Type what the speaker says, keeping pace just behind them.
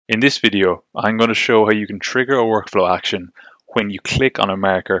In this video, I'm going to show how you can trigger a workflow action when you click on a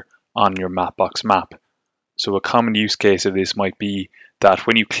marker on your Mapbox map. So a common use case of this might be that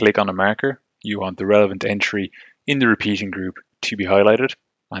when you click on a marker, you want the relevant entry in the repeating group to be highlighted.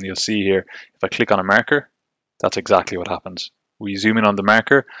 And you'll see here, if I click on a marker, that's exactly what happens. We zoom in on the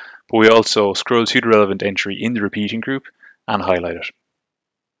marker, but we also scroll to the relevant entry in the repeating group and highlight it.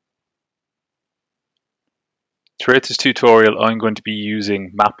 Throughout this tutorial, I'm going to be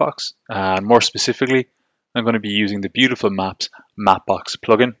using Mapbox, and more specifically, I'm going to be using the Beautiful Maps Mapbox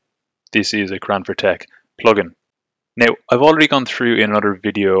plugin. This is a Cranford Tech plugin. Now, I've already gone through in another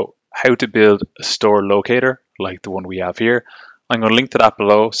video how to build a store locator like the one we have here. I'm going to link to that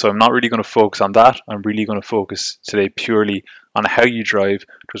below, so I'm not really going to focus on that. I'm really going to focus today purely on how you drive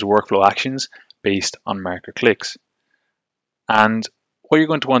those workflow actions based on marker clicks. And what you're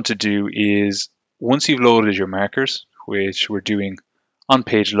going to want to do is, once you've loaded your markers, which we're doing on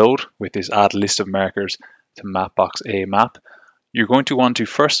page load with this add list of markers to Mapbox A map, you're going to want to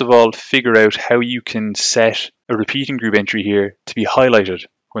first of all figure out how you can set a repeating group entry here to be highlighted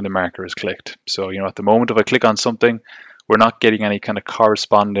when the marker is clicked. So, at the moment if I click on something, we're not getting any kind of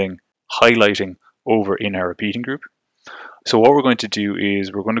corresponding highlighting over in our repeating group. So what we're going to do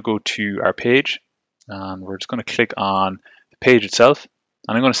is we're going to go to our page and we're just going to click on the page itself,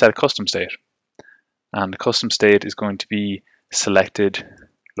 and I'm going to set a custom state. And the custom state is going to be selected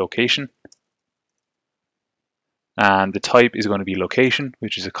location. And the type is going to be location,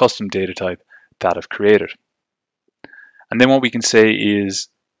 which is a custom data type that I've created. And then what we can say is,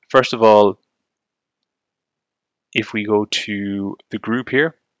 first of all, if we go to the group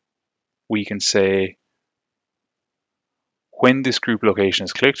here, we can say when this group location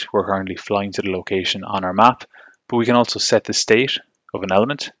is clicked, we're currently flying to the location on our map, but we can also set the state of an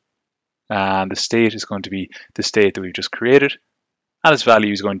element. And the state is going to be the state that we've just created, and its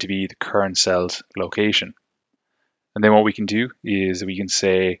value is going to be the current cell's location. And then what we can do is we can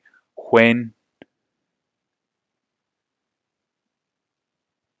say when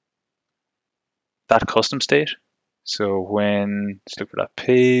that custom state, so let's look for that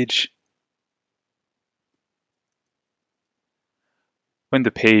page, when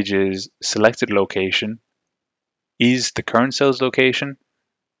the page's selected location is the current cell's location,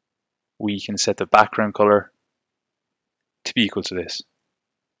 we can set the background color to be equal to this.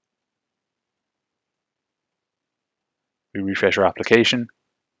 We refresh our application.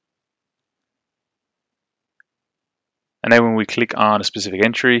 And now when we click on a specific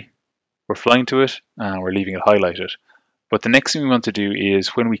entry, we're flying to it and we're leaving it highlighted. But the next thing we want to do is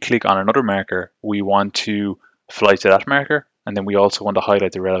when we click on another marker, we want to fly to that marker, and then we also want to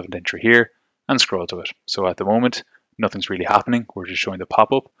highlight the relevant entry here and scroll to it. So at the moment, nothing's really happening. We're just showing the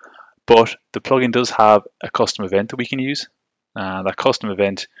pop-up. But the plugin does have a custom event that we can use. And that custom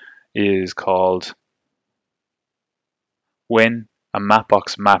event is called when a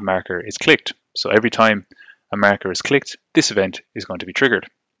Mapbox map marker is clicked. So every time a marker is clicked, this event is going to be triggered.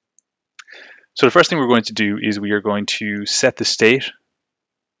 So the first thing we're going to do is we are going to set the state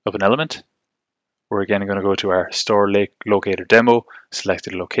of an element. We're again going to go to our store locator demo,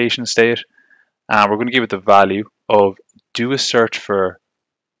 selected location state, and we're going to give it the value of do a search for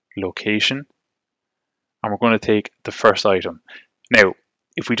location, and we're going to take the first item. Now,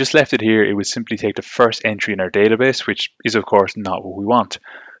 if we just left it here, it would simply take the first entry in our database, which is of course not what we want.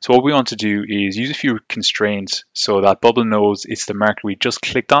 So what we want to do is use a few constraints so that Bubble knows it's the marker we just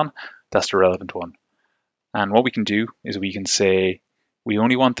clicked on, that's the relevant one. And what we can do is we can say we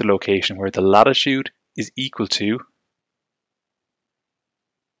only want the location where the latitude is equal to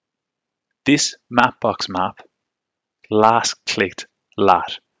this Mapbox map last clicked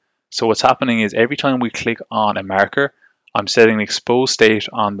lat. So what's happening is every time we click on a marker, I'm setting an exposed state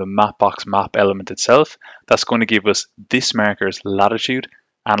on the Mapbox map element itself. That's going to give us this marker's latitude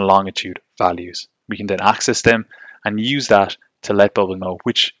and longitude values. We can then access them and use that to let Bubble know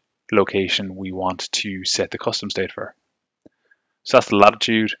which location we want to set the custom state for. So that's the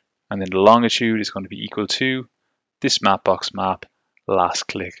latitude, and then the longitude is going to be equal to this Mapbox map last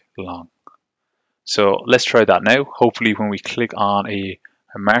click long. So let's try that now. Hopefully when we click on a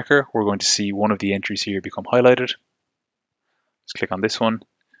marker, we're going to see one of the entries here become highlighted. Let's click on this one,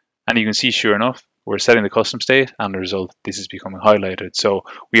 and you can see sure enough, we're setting the custom state, and the result, this is becoming highlighted. So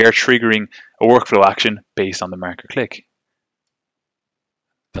we are triggering a workflow action based on the marker click.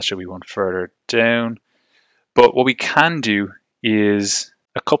 That should be one further down. But what we can do is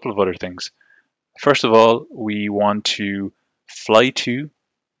a couple of other things. First of all, we want to fly to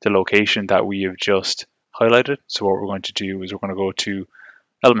the location that we have just highlighted. So what we're going to do is we're going to go to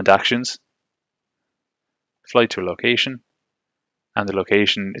element actions, fly to a location, and the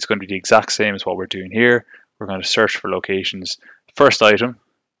location is going to be the exact same as what we're doing here. We're going to search for locations. First item,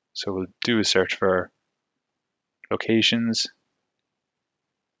 so we'll do a search for locations.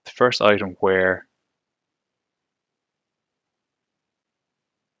 The first item where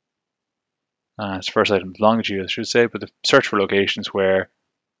it's the first item longitude, I should say, but the search for locations where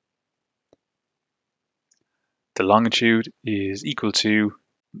the longitude is equal to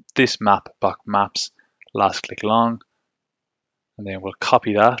this Mapbox maps last click long, and then we'll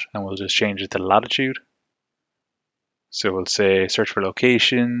copy that and we'll just change it to latitude. So we'll say search for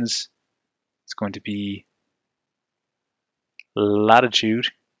locations. It's going to be latitude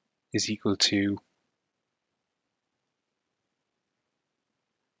is equal to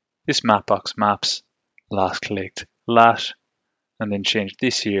this Mapbox maps last clicked lat, and then change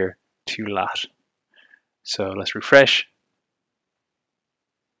this here to lat. So let's refresh.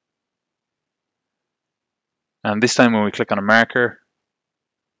 And this time when we click on a marker,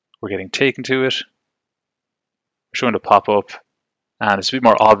 we're getting taken to it. We're showing the pop-up, and it's a bit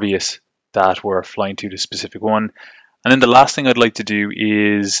more obvious that we're flying to the specific one. And then the last thing I'd like to do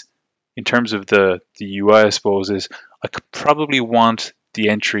is, in terms of the UI, I suppose, is I could probably want the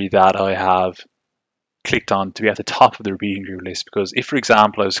entry that I have clicked on to be at the top of the repeating group list, because if, for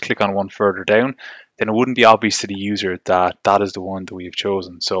example, I was to click on one further down, then it wouldn't be obvious to the user that that is the one that we've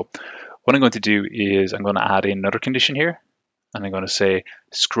chosen. So what I'm going to do is I'm going to add in another condition here, and I'm going to say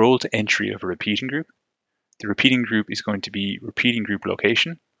scroll to entry of a repeating group. The repeating group is going to be repeating group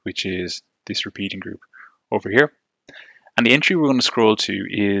location, which is this repeating group over here. And the entry we're going to scroll to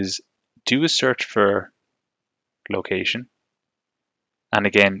is do a search for location. And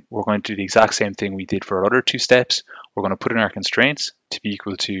again, we're going to do the exact same thing we did for our other two steps. We're going to put in our constraints to be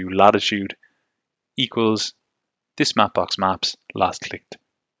equal to latitude equals this Mapbox maps last clicked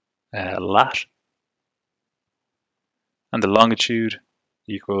lat, and the longitude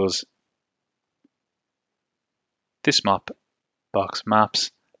equals this Mapbox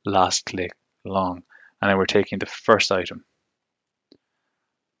maps last click long. And then we're taking the first item.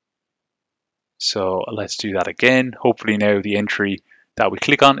 So let's do that again. Hopefully now the entry that we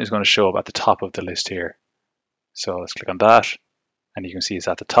click on is going to show up at the top of the list here. So let's click on that, and you can see it's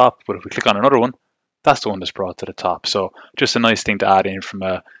at the top. But if we click on another one, that's the one that's brought to the top. So just a nice thing to add in from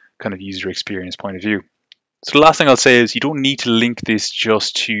a kind of user experience point of view. So the last thing I'll say is you don't need to link this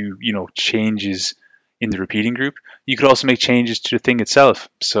just to, changes in the repeating group. You could also make changes to the thing itself.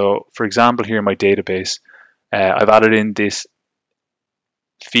 So for example, here in my database, I've added in this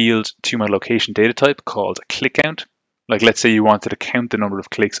field to my location data type called click count. Like, let's say you wanted to count the number of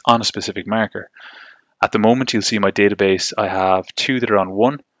clicks on a specific marker. At the moment, you'll see in my database, I have 2 that are on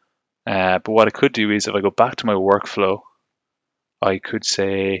 1. But what I could do is if I go back to my workflow, I could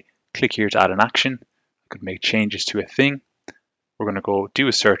say, click here to add an action. I could make changes to a thing. We're going to go do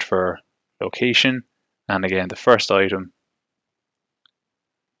a search for location. And again, the first item.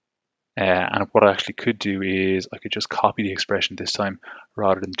 And what I actually could do is I could just copy the expression this time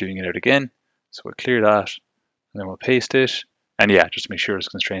rather than doing it out again. So we'll clear that, and then we'll paste it. And yeah, just to make sure those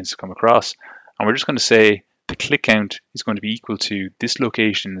constraints come across. And we're just going to say the click count is going to be equal to this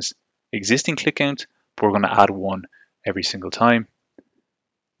location's existing click count, but we're going to add 1 every single time.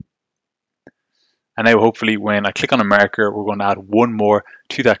 And now hopefully when I click on a marker, we're going to add 1 more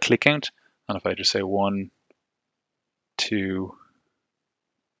to that click count. And if I just say 1, 2,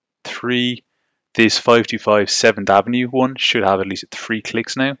 3, this 525 7th Avenue one should have at least 3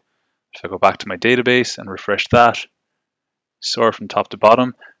 clicks now. So I go back to my database and refresh that, sort from top to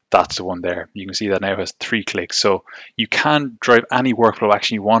bottom, that's the one there. You can see that now has 3 clicks. So you can drive any workflow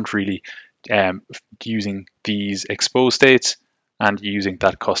action you want really using these expose states and using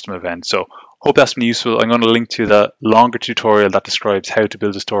that custom event. So hope that's been useful. I'm going to link to the longer tutorial that describes how to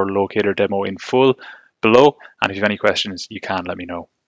build a store locator demo in full below. And if you have any questions, you can let me know.